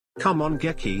Come on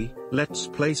Geki, let's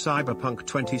play Cyberpunk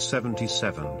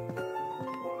 2077.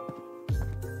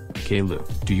 Caillou,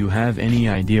 do you have any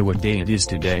idea what day it is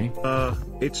today?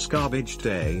 It's garbage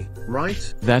day,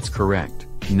 right? That's correct.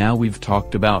 Now we've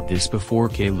talked about this before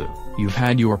Caillou. You've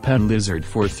had your pet lizard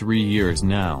for 3 years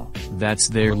now. That's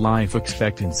their life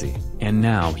expectancy. And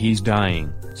now he's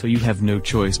dying, so you have no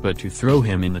choice but to throw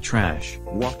him in the trash.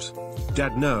 What?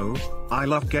 Dad, no. I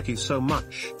love Geki so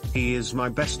much. He is my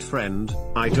best friend.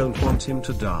 I don't want him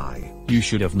to die. You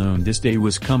should have known this day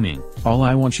was coming. All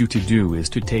I want you to do is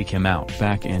to take him out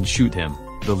back and shoot him.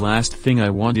 The last thing I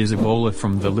want is Ebola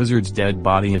from the lizard's dead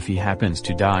body if he happens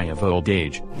to die of old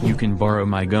age. You can borrow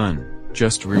my gun.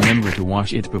 Just remember to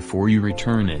wash it before you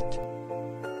return it.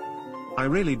 I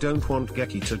really don't want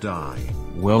Geki to die.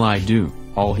 Well, I do.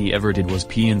 All he ever did was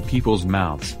pee in people's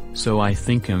mouths, so I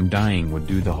think him dying would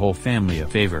do the whole family a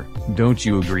favor. Don't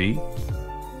you agree?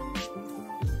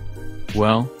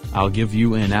 Well, I'll give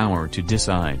you an hour to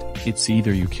decide. It's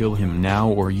either you kill him now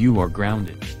or you are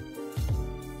grounded.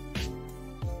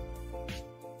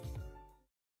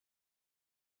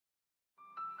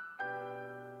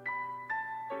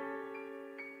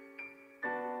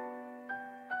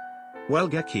 Well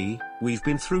Geki, we've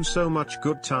been through so much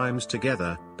good times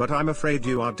together, but I'm afraid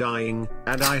you are dying,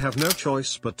 and I have no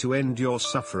choice but to end your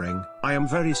suffering. I am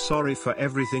very sorry for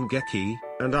everything Geki,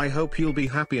 and I hope you'll be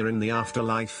happier in the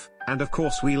afterlife, and of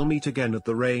course we'll meet again at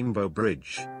the Rainbow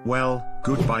Bridge. Well,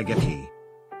 goodbye Geki.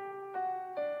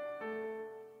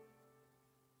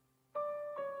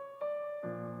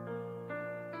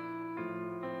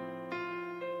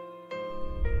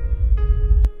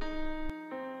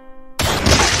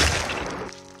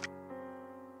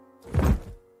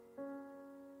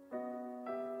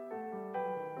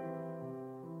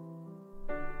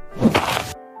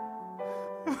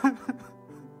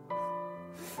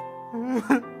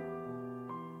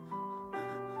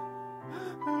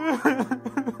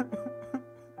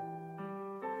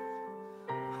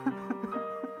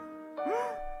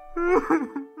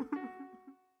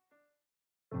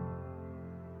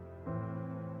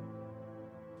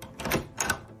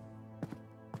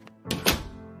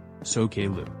 So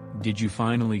Caillou, did you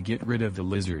finally get rid of the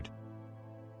lizard?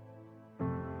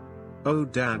 Oh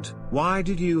Dad, why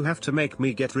did you have to make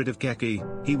me get rid of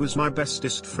Geki? He was my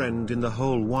bestest friend in the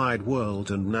whole wide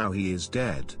world and now he is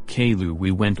dead. Caillou,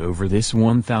 we went over this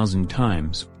 1,000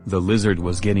 times. The lizard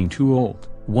was getting too old.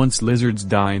 Once lizards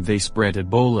died they spread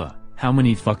Ebola. How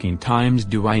many fucking times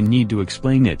do I need to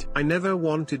explain it? I never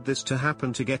wanted this to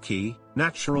happen to Geki.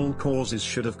 Natural causes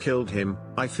should have killed him.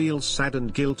 I feel sad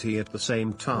and guilty at the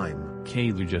same time.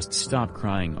 Caillou, just stop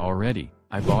crying already.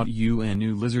 I bought you a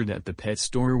new lizard at the pet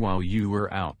store while you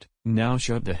were out. Now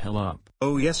shut the hell up.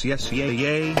 Oh yes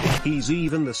yay. He's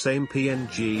even the same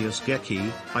PNG as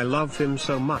Geki. I love him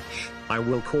so much. I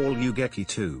will call you Geki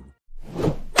too.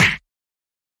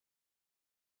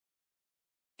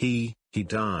 He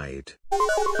died.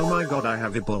 Oh my god, I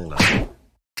have Ebola.